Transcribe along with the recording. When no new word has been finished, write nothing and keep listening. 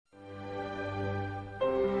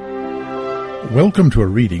Welcome to a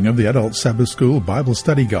reading of the Adult Sabbath School Bible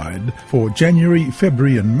Study Guide for January,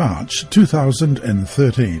 February and March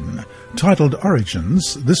 2013. Titled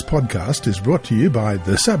Origins, this podcast is brought to you by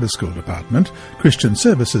the Sabbath School Department, Christian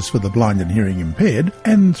Services for the Blind and Hearing Impaired,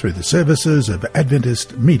 and through the services of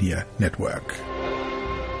Adventist Media Network.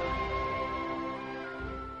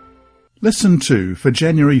 Lesson 2 for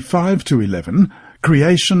January 5 to 11,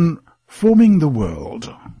 Creation, Forming the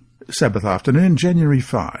World. Sabbath afternoon, January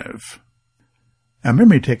 5. Our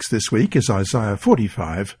memory text this week is Isaiah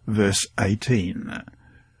 45, verse 18.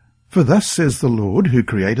 For thus says the Lord, who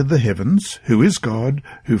created the heavens, who is God,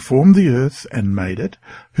 who formed the earth and made it,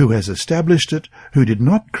 who has established it, who did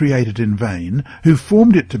not create it in vain, who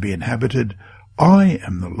formed it to be inhabited. I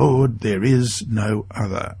am the Lord, there is no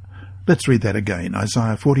other. Let's read that again,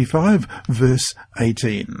 Isaiah 45, verse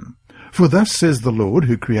 18. For thus says the Lord,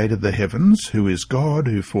 who created the heavens, who is God,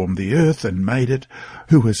 who formed the earth and made it,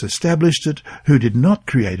 who has established it, who did not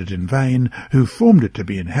create it in vain, who formed it to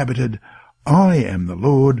be inhabited. I am the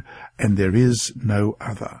Lord, and there is no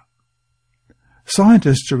other.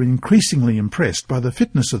 Scientists are increasingly impressed by the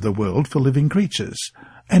fitness of the world for living creatures,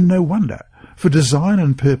 and no wonder, for design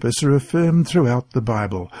and purpose are affirmed throughout the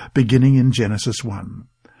Bible, beginning in Genesis 1.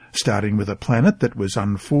 Starting with a planet that was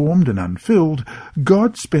unformed and unfilled,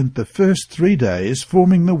 God spent the first 3 days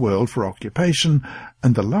forming the world for occupation,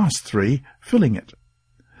 and the last 3 filling it.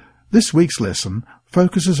 This week's lesson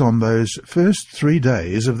focuses on those first 3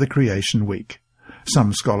 days of the creation week.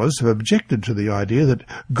 Some scholars have objected to the idea that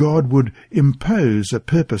God would impose a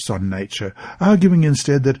purpose on nature, arguing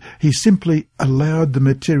instead that he simply allowed the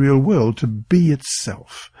material world to be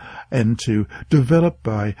itself and to develop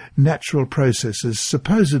by natural processes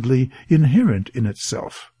supposedly inherent in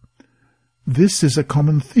itself. This is a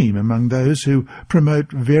common theme among those who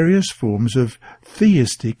promote various forms of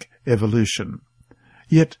theistic evolution.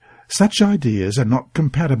 Yet such ideas are not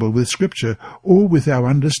compatible with Scripture or with our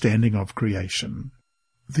understanding of creation.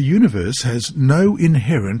 The universe has no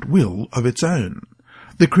inherent will of its own.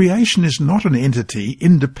 The creation is not an entity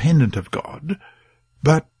independent of God,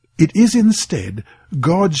 but it is instead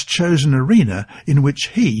God's chosen arena in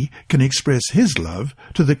which he can express his love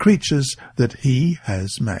to the creatures that he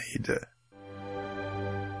has made.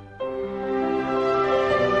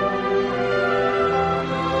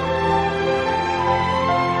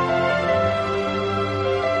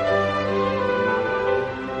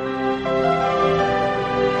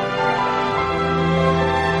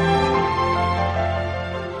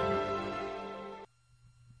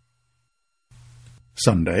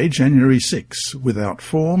 Sunday, January 6, without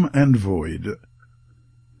form and void.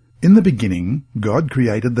 In the beginning, God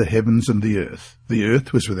created the heavens and the earth. The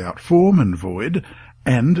earth was without form and void,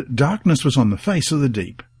 and darkness was on the face of the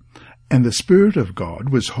deep. And the Spirit of God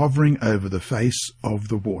was hovering over the face of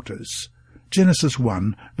the waters. Genesis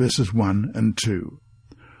 1, verses 1 and 2.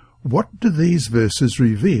 What do these verses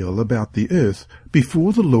reveal about the earth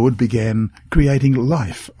before the Lord began creating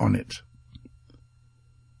life on it?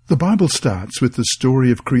 The Bible starts with the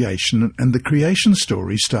story of creation, and the creation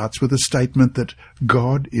story starts with a statement that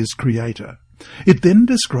God is creator. It then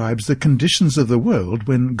describes the conditions of the world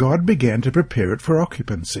when God began to prepare it for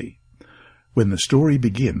occupancy. When the story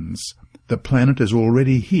begins, the planet is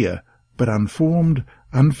already here, but unformed,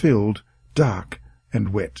 unfilled, dark,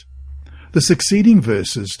 and wet. The succeeding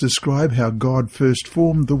verses describe how God first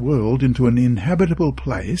formed the world into an inhabitable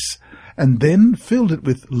place and then filled it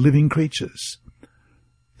with living creatures.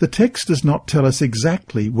 The text does not tell us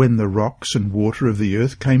exactly when the rocks and water of the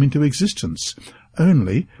earth came into existence,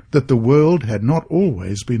 only that the world had not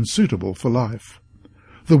always been suitable for life.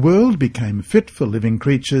 The world became fit for living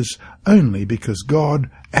creatures only because God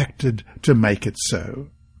acted to make it so.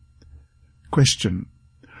 Question: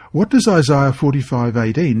 what does Isaiah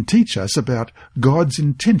 45:18 teach us about God's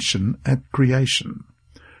intention at creation?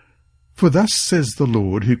 For thus says the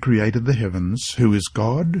Lord, who created the heavens, who is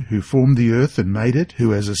God, who formed the earth and made it,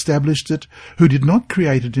 who has established it, who did not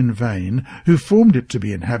create it in vain, who formed it to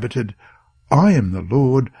be inhabited. I am the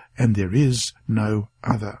Lord, and there is no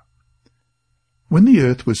other. When the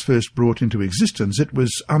earth was first brought into existence, it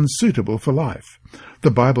was unsuitable for life.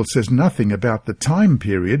 The Bible says nothing about the time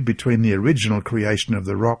period between the original creation of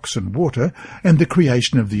the rocks and water and the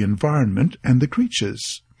creation of the environment and the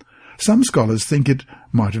creatures. Some scholars think it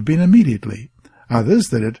might have been immediately, others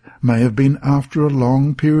that it may have been after a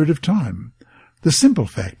long period of time. The simple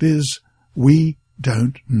fact is, we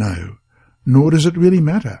don't know, nor does it really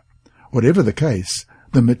matter. Whatever the case,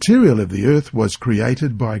 the material of the earth was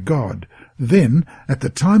created by God. Then, at the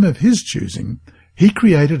time of his choosing, he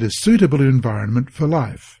created a suitable environment for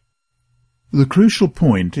life. The crucial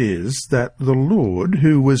point is that the Lord,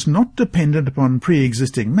 who was not dependent upon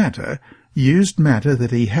pre-existing matter, used matter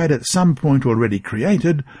that he had at some point already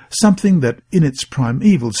created, something that in its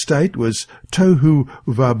primeval state was tohu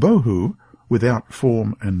vabohu, without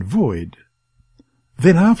form and void.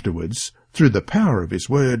 Then afterwards, through the power of his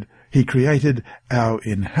word, he created our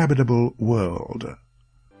inhabitable world.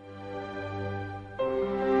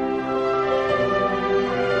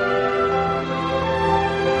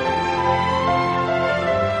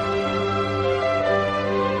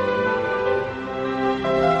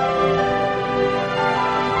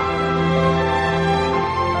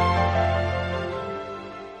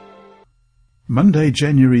 Monday,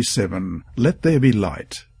 January 7. Let there be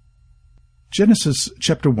light. Genesis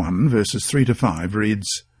chapter 1, verses 3 to 5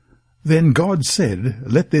 reads, Then God said,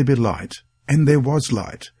 Let there be light, and there was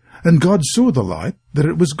light. And God saw the light, that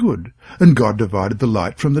it was good, and God divided the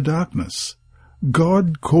light from the darkness.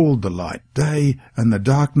 God called the light day, and the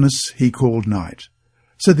darkness he called night.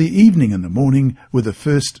 So the evening and the morning were the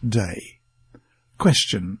first day.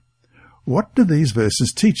 Question: what do these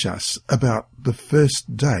verses teach us about the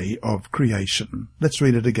first day of creation? Let's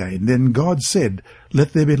read it again. Then God said,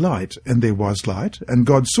 Let there be light, and there was light. And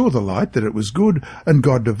God saw the light, that it was good, and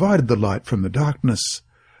God divided the light from the darkness.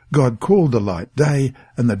 God called the light day,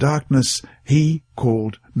 and the darkness he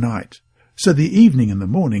called night. So the evening and the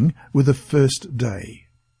morning were the first day.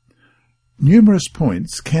 Numerous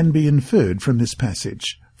points can be inferred from this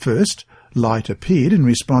passage. First, light appeared in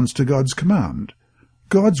response to God's command.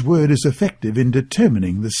 God's word is effective in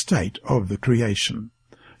determining the state of the creation.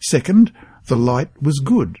 Second, the light was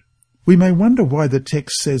good. We may wonder why the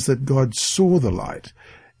text says that God saw the light.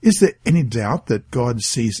 Is there any doubt that God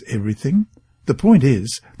sees everything? The point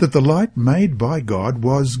is that the light made by God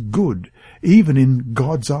was good, even in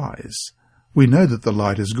God's eyes. We know that the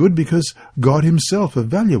light is good because God himself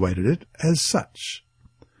evaluated it as such.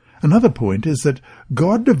 Another point is that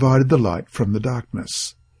God divided the light from the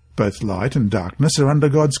darkness. Both light and darkness are under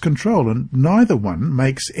God's control, and neither one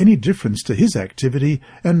makes any difference to his activity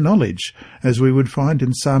and knowledge, as we would find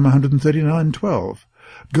in Psalm 139:12.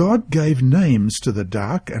 God gave names to the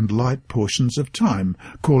dark and light portions of time,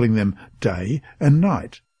 calling them day and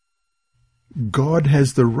night. God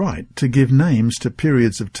has the right to give names to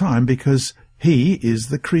periods of time because he is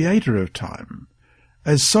the creator of time.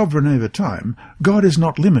 As sovereign over time, God is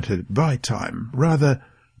not limited by time. Rather,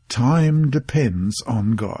 time depends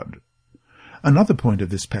on God. Another point of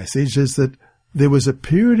this passage is that there was a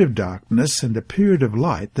period of darkness and a period of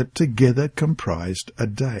light that together comprised a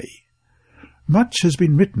day. Much has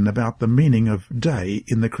been written about the meaning of day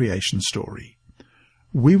in the creation story.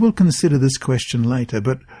 We will consider this question later,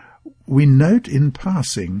 but we note in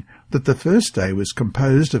passing that the first day was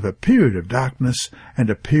composed of a period of darkness and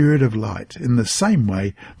a period of light, in the same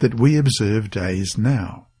way that we observe days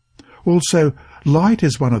now. Also, light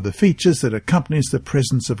is one of the features that accompanies the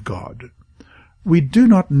presence of God. We do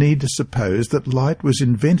not need to suppose that light was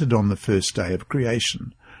invented on the first day of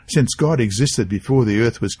creation, since God existed before the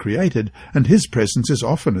earth was created, and his presence is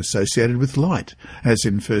often associated with light, as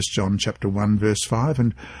in 1 John chapter 1 verse 5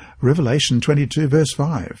 and Revelation 22 verse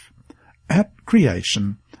 5. At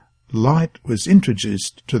creation, light was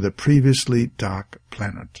introduced to the previously dark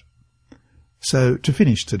planet. So, to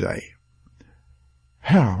finish today,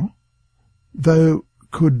 how, though,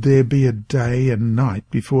 could there be a day and night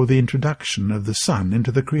before the introduction of the sun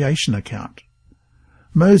into the creation account?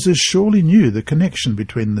 Moses surely knew the connection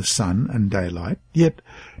between the sun and daylight, yet,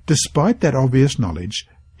 despite that obvious knowledge,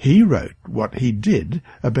 he wrote what he did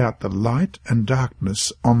about the light and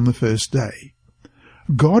darkness on the first day.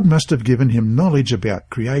 God must have given him knowledge about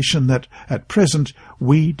creation that, at present,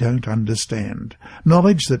 we don't understand,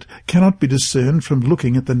 knowledge that cannot be discerned from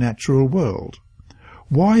looking at the natural world.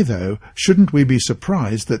 Why, though, shouldn't we be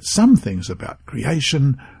surprised that some things about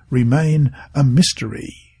creation remain a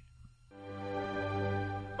mystery?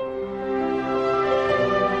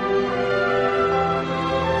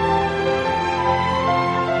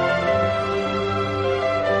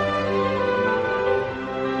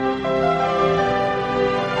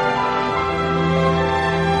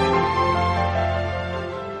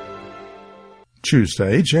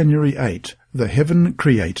 Tuesday, January 8. The Heaven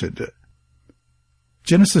Created.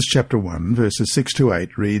 Genesis chapter 1, verses 6 to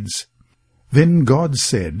 8 reads, Then God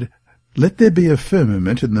said, Let there be a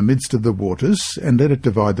firmament in the midst of the waters, and let it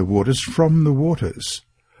divide the waters from the waters.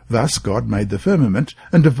 Thus God made the firmament,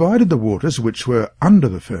 and divided the waters which were under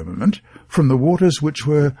the firmament from the waters which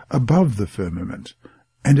were above the firmament.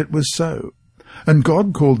 And it was so. And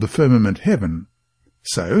God called the firmament heaven.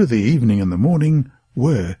 So the evening and the morning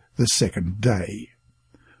were the second day.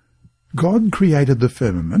 God created the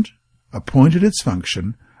firmament, appointed its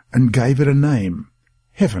function, and gave it a name,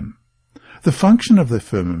 heaven. The function of the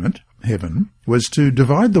firmament, heaven, was to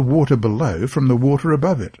divide the water below from the water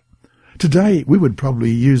above it. Today we would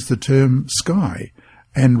probably use the term sky,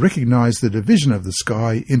 and recognize the division of the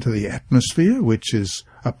sky into the atmosphere, which is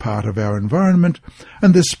a part of our environment,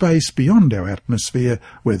 and the space beyond our atmosphere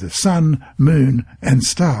where the sun, moon, and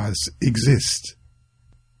stars exist.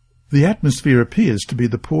 The atmosphere appears to be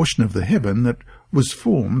the portion of the heaven that was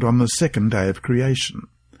formed on the second day of creation.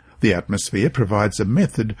 The atmosphere provides a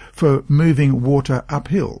method for moving water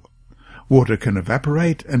uphill. Water can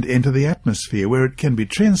evaporate and enter the atmosphere, where it can be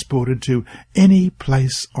transported to any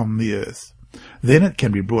place on the earth. Then it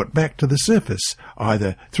can be brought back to the surface,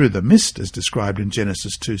 either through the mist as described in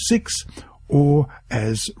Genesis 2:6, or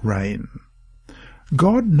as rain.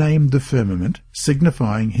 God named the firmament,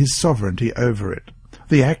 signifying his sovereignty over it.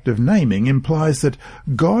 The act of naming implies that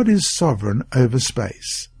God is sovereign over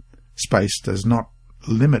space. Space does not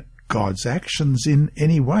limit God's actions in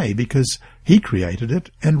any way because he created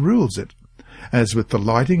it and rules it. As with the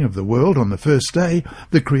lighting of the world on the first day,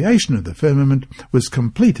 the creation of the firmament was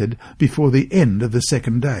completed before the end of the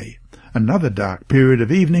second day, another dark period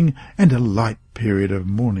of evening and a light period of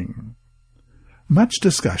morning. Much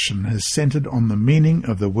discussion has centered on the meaning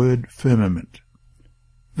of the word firmament.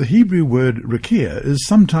 The Hebrew word rakia is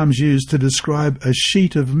sometimes used to describe a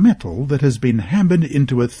sheet of metal that has been hammered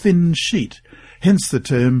into a thin sheet, hence the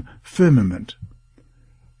term firmament.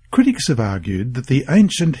 Critics have argued that the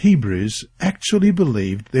ancient Hebrews actually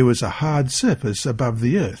believed there was a hard surface above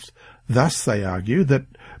the earth. Thus they argue that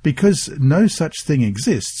because no such thing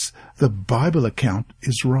exists, the Bible account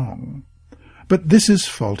is wrong. But this is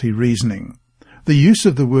faulty reasoning. The use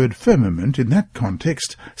of the word firmament in that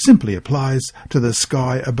context simply applies to the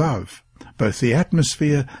sky above, both the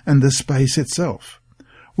atmosphere and the space itself.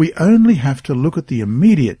 We only have to look at the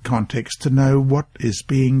immediate context to know what is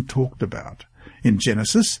being talked about. In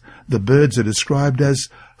Genesis, the birds are described as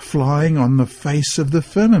flying on the face of the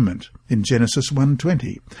firmament in Genesis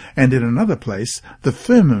 1:20, and in another place, the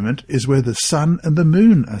firmament is where the sun and the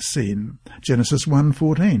moon are seen, Genesis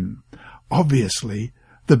 1:14. Obviously,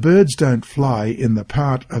 the birds don't fly in the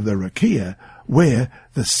part of the rakia where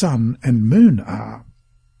the sun and moon are.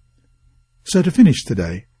 So to finish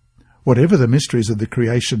today, whatever the mysteries of the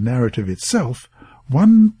creation narrative itself,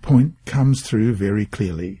 one point comes through very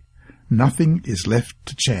clearly. Nothing is left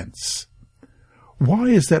to chance. Why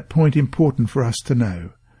is that point important for us to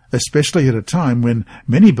know, especially at a time when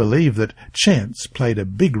many believe that chance played a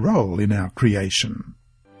big role in our creation?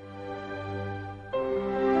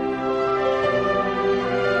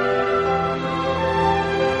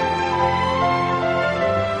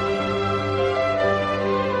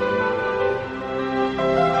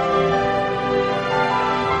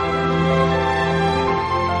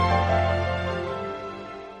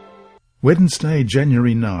 Wednesday,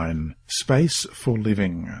 January 9. Space for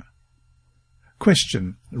Living.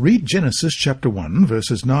 Question. Read Genesis chapter 1,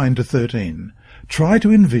 verses 9 to 13. Try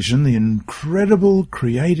to envision the incredible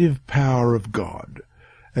creative power of God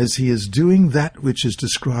as he is doing that which is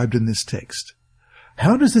described in this text.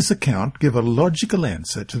 How does this account give a logical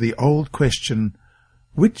answer to the old question,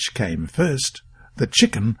 which came first, the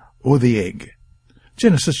chicken or the egg?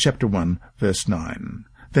 Genesis chapter 1, verse 9.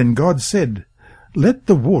 Then God said, "Let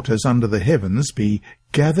the waters under the heavens be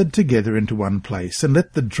gathered together into one place, and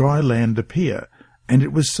let the dry land appear." And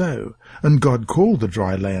it was so. And God called the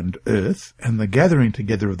dry land earth, and the gathering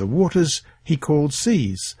together of the waters he called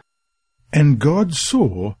seas. And God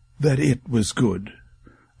saw that it was good.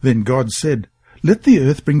 Then God said, "Let the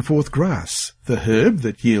earth bring forth grass, the herb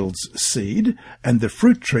that yields seed, and the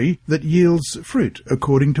fruit tree that yields fruit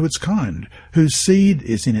according to its kind, whose seed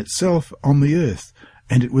is in itself on the earth."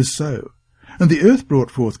 And it was so. And the earth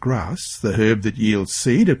brought forth grass, the herb that yields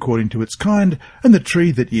seed according to its kind, and the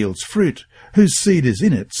tree that yields fruit, whose seed is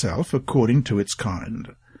in itself according to its kind.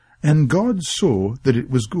 And God saw that it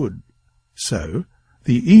was good. So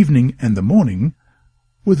the evening and the morning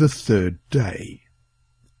were the third day.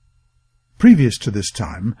 Previous to this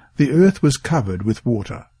time, the earth was covered with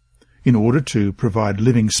water. In order to provide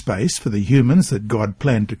living space for the humans that God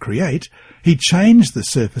planned to create, he changed the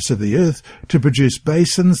surface of the earth to produce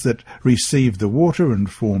basins that received the water and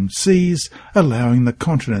formed seas, allowing the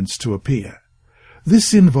continents to appear.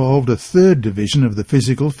 This involved a third division of the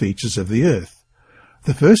physical features of the earth.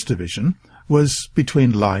 The first division was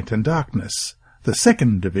between light and darkness. The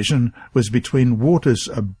second division was between waters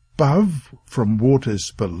above from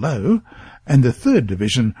waters below, and the third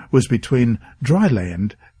division was between dry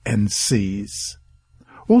land and seas.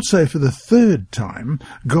 Also, for the third time,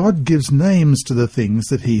 God gives names to the things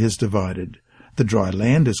that he has divided. The dry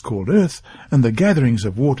land is called earth, and the gatherings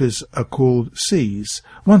of waters are called seas,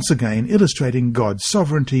 once again illustrating God's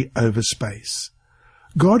sovereignty over space.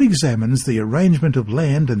 God examines the arrangement of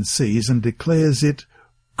land and seas and declares it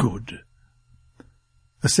good.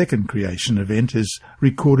 A second creation event is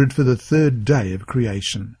recorded for the third day of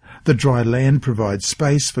creation. The dry land provides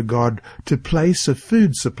space for God to place a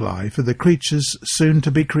food supply for the creatures soon to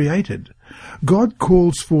be created. God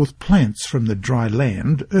calls forth plants from the dry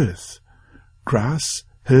land, earth. Grass,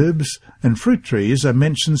 herbs, and fruit trees are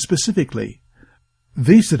mentioned specifically.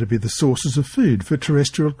 These are to be the sources of food for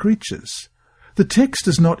terrestrial creatures. The text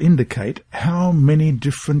does not indicate how many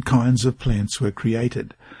different kinds of plants were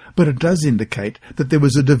created, but it does indicate that there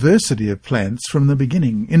was a diversity of plants from the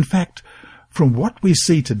beginning. In fact, from what we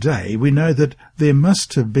see today, we know that there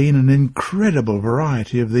must have been an incredible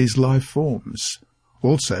variety of these life forms.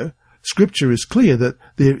 Also, Scripture is clear that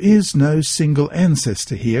there is no single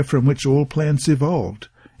ancestor here from which all plants evolved.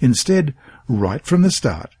 Instead, right from the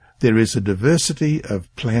start, there is a diversity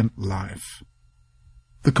of plant life.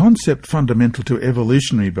 The concept fundamental to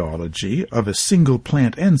evolutionary biology of a single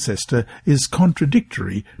plant ancestor is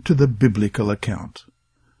contradictory to the biblical account.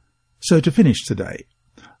 So to finish today,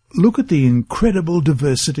 look at the incredible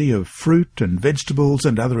diversity of fruit and vegetables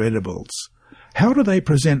and other edibles. How do they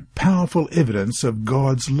present powerful evidence of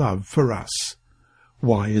God's love for us?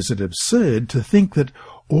 Why is it absurd to think that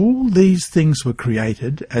all these things were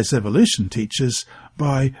created, as evolution teaches,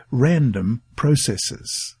 by random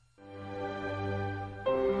processes?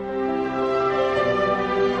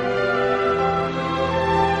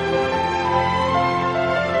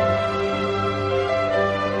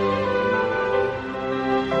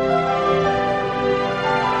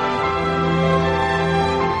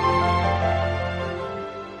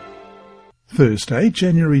 1 Thursday,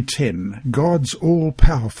 January 10. God's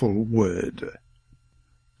all-powerful Word.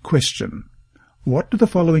 Question. What do the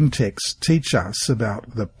following texts teach us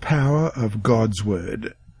about the power of God's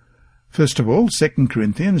Word? First of all, 2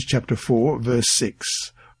 Corinthians chapter 4, verse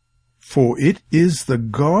 6. For it is the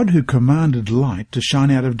God who commanded light to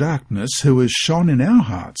shine out of darkness, who has shone in our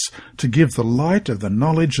hearts to give the light of the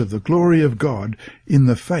knowledge of the glory of God in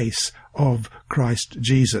the face of Christ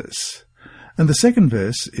Jesus. And the second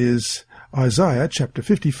verse is Isaiah chapter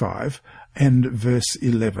 55 and verse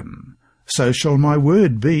 11. So shall my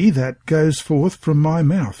word be that goes forth from my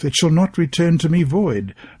mouth. It shall not return to me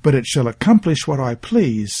void, but it shall accomplish what I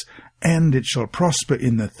please, and it shall prosper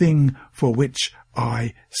in the thing for which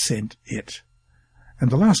I sent it. And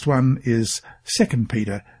the last one is 2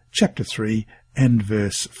 Peter chapter 3 and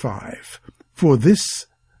verse 5. For this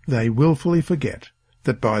they wilfully forget,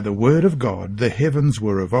 that by the word of God the heavens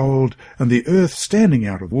were of old, and the earth standing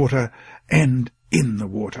out of water, and in the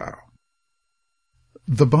water.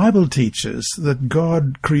 The Bible teaches that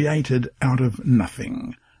God created out of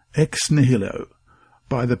nothing, ex nihilo,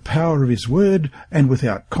 by the power of his word and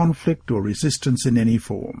without conflict or resistance in any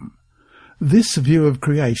form. This view of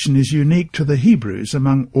creation is unique to the Hebrews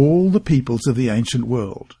among all the peoples of the ancient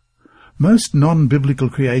world. Most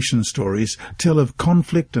non-biblical creation stories tell of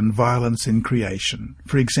conflict and violence in creation.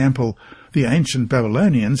 For example, the ancient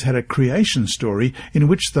Babylonians had a creation story in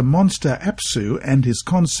which the monster Apsu and his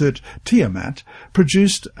consort Tiamat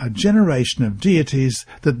produced a generation of deities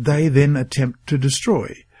that they then attempt to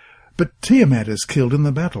destroy. But Tiamat is killed in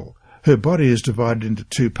the battle. Her body is divided into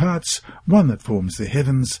two parts, one that forms the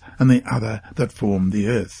heavens and the other that form the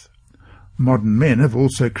earth. Modern men have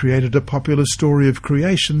also created a popular story of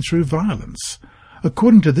creation through violence.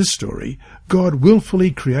 According to this story, God willfully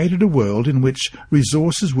created a world in which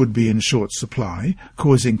resources would be in short supply,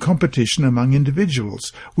 causing competition among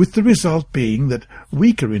individuals, with the result being that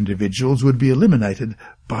weaker individuals would be eliminated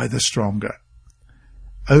by the stronger.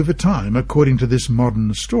 Over time, according to this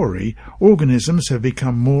modern story, organisms have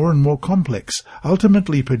become more and more complex,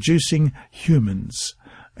 ultimately producing humans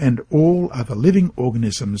and all other living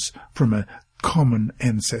organisms from a common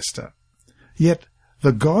ancestor. Yet,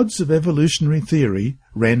 the gods of evolutionary theory,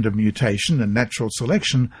 random mutation and natural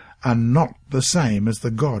selection, are not the same as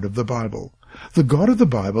the God of the Bible. The God of the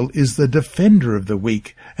Bible is the defender of the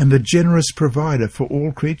weak and the generous provider for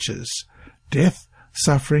all creatures. Death,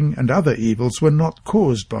 suffering, and other evils were not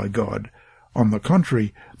caused by God. On the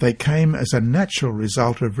contrary, they came as a natural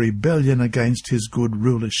result of rebellion against his good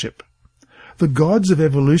rulership. The gods of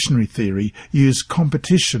evolutionary theory use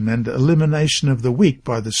competition and elimination of the weak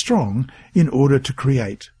by the strong in order to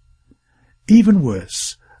create. Even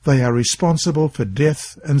worse, they are responsible for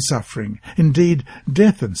death and suffering. Indeed,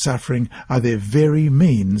 death and suffering are their very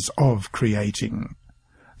means of creating.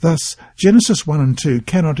 Thus, Genesis 1 and 2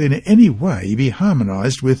 cannot in any way be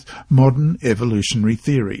harmonized with modern evolutionary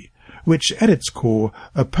theory. which at its core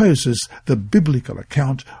opposes the biblical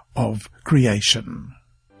account of creation.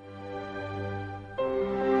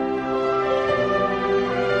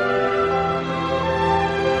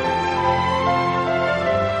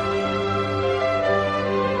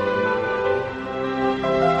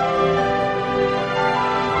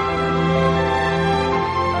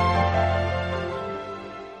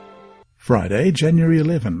 Friday, January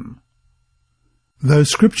 11. Though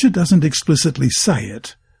Scripture doesn't explicitly say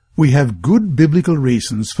it, we have good biblical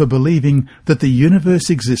reasons for believing that the universe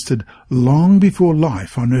existed long before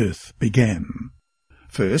life on earth began.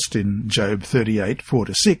 First, in Job 38,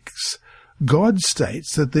 4-6, God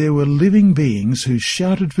states that there were living beings who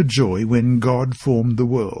shouted for joy when God formed the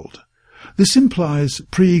world. This implies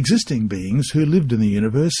pre-existing beings who lived in the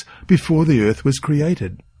universe before the earth was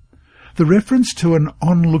created. The reference to an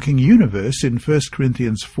onlooking universe in 1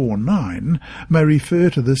 Corinthians 4:9 may refer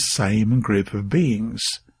to the same group of beings.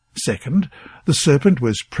 Second, the serpent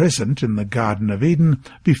was present in the Garden of Eden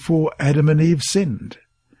before Adam and Eve sinned.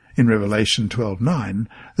 In Revelation 12:9,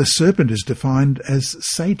 the serpent is defined as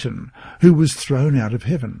Satan, who was thrown out of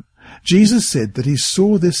heaven. Jesus said that he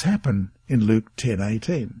saw this happen in Luke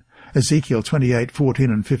 10:18. Ezekiel 28:14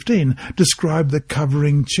 and 15 describe the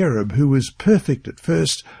covering cherub who was perfect at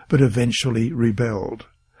first but eventually rebelled.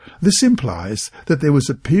 This implies that there was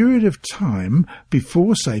a period of time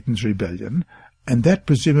before Satan's rebellion, and that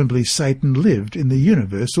presumably Satan lived in the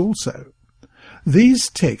universe also. These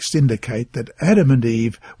texts indicate that Adam and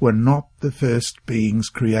Eve were not the first beings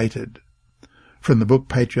created. From the book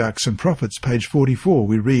Patriarchs and Prophets, page 44,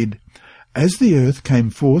 we read, "As the earth came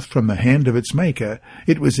forth from the hand of its maker,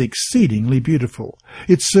 it was exceedingly beautiful.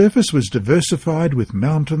 Its surface was diversified with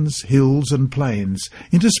mountains, hills, and plains,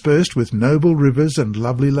 interspersed with noble rivers and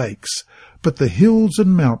lovely lakes. But the hills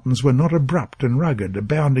and mountains were not abrupt and rugged,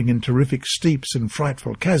 abounding in terrific steeps and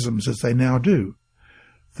frightful chasms as they now do.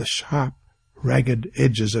 The sharp, ragged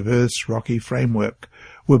edges of earth's rocky framework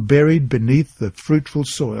were buried beneath the fruitful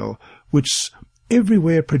soil, which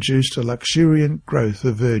everywhere produced a luxuriant growth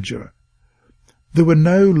of verdure. There were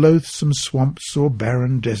no loathsome swamps or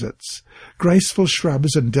barren deserts. Graceful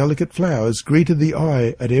shrubs and delicate flowers greeted the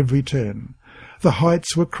eye at every turn. The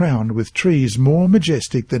heights were crowned with trees more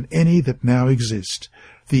majestic than any that now exist.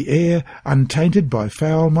 The air, untainted by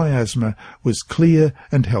foul miasma, was clear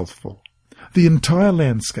and healthful. The entire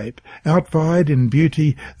landscape outvied in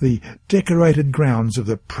beauty the decorated grounds of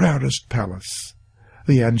the proudest palace.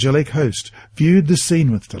 The angelic host viewed the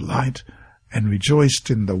scene with delight and rejoiced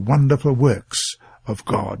in the wonderful works of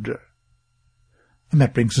God." And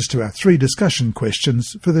that brings us to our 3 discussion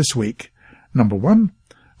questions for this week. Number 1,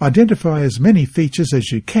 identify as many features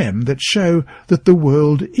as you can that show that the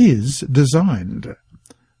world is designed.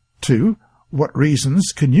 2, what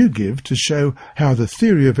reasons can you give to show how the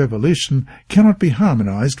theory of evolution cannot be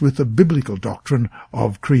harmonized with the biblical doctrine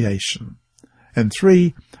of creation? And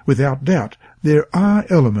 3, without doubt, there are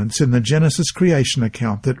elements in the Genesis creation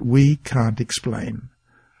account that we can't explain.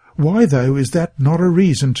 Why, though, is that not a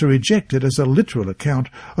reason to reject it as a literal account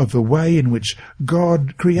of the way in which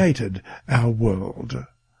God created our world?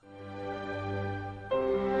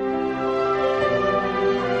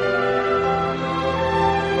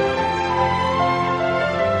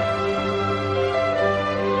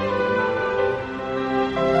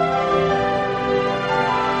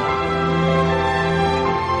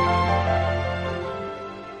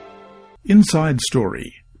 Inside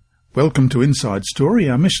Story. Welcome to Inside Story,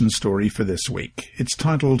 our mission story for this week. It's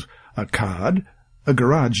titled A Card, a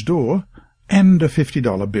Garage Door, and a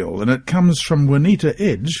 $50 Bill, and it comes from Juanita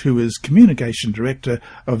Edge, who is Communication Director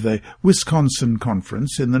of the Wisconsin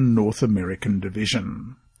Conference in the North American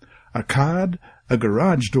Division. A Card, a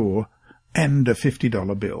Garage Door, and a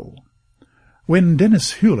 $50 Bill. When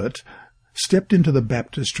Dennis Hewlett stepped into the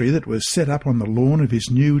baptistry that was set up on the lawn of his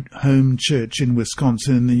new home church in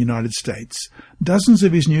Wisconsin in the United States, dozens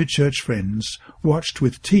of his new church friends watched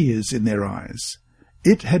with tears in their eyes.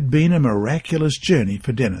 It had been a miraculous journey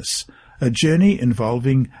for Dennis, a journey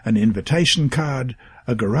involving an invitation card,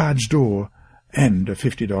 a garage door, and a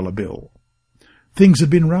 $50 bill. Things had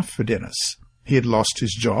been rough for Dennis. He had lost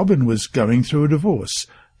his job and was going through a divorce.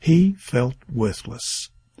 He felt worthless.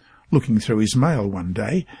 Looking through his mail one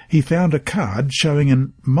day, he found a card showing a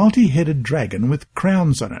multi-headed dragon with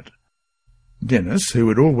crowns on it. Dennis, who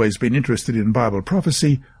had always been interested in Bible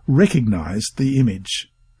prophecy, recognized the image.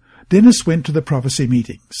 Dennis went to the prophecy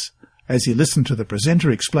meetings. As he listened to the presenter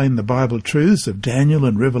explain the Bible truths of Daniel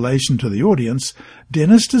and Revelation to the audience,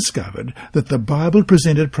 Dennis discovered that the Bible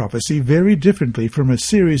presented prophecy very differently from a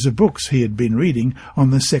series of books he had been reading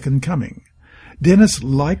on the Second Coming. Dennis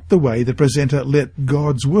liked the way the presenter let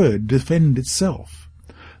God's Word defend itself.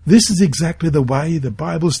 This is exactly the way the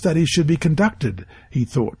Bible study should be conducted, he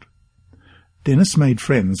thought. Dennis made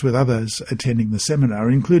friends with others attending the seminar,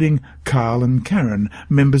 including Carl and Karen,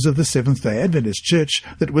 members of the Seventh-day Adventist Church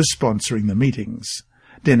that was sponsoring the meetings.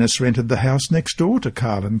 Dennis rented the house next door to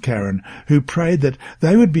Carl and Karen, who prayed that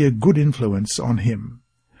they would be a good influence on him.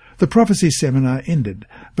 The prophecy seminar ended,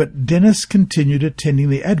 but Dennis continued attending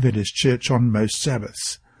the Adventist Church on most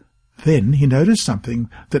Sabbaths. Then he noticed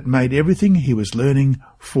something that made everything he was learning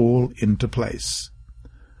fall into place.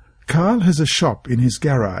 "Carl has a shop in his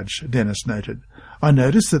garage," Dennis noted. "I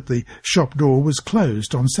noticed that the shop door was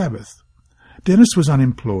closed on Sabbath." Dennis was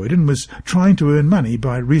unemployed and was trying to earn money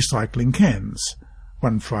by recycling cans.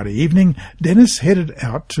 One Friday evening, Dennis headed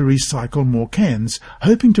out to recycle more cans,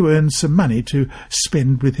 hoping to earn some money to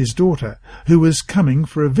spend with his daughter, who was coming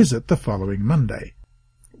for a visit the following Monday.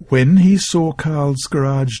 When he saw Carl's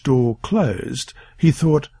garage door closed, he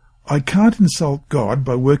thought, "I can't insult God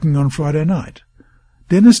by working on Friday night."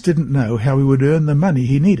 Dennis didn't know how he would earn the money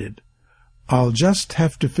he needed. "I'll just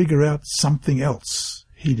have to figure out something else,"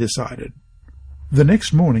 he decided. The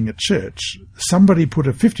next morning at church, somebody put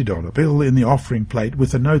a $50 bill in the offering plate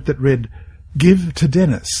with a note that read, "Give to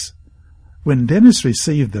Dennis." When Dennis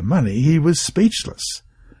received the money, he was speechless.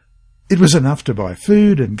 "It was enough to buy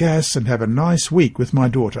food and gas and have a nice week with my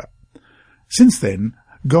daughter." Since then,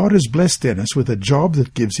 God has blessed Dennis with a job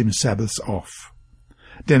that gives him Sabbaths off.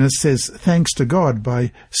 Dennis says thanks to God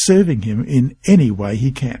by serving him in any way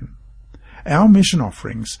he can. Our mission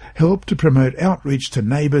offerings help to promote outreach to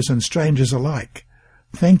neighbours and strangers alike.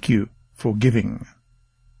 Thank you for giving.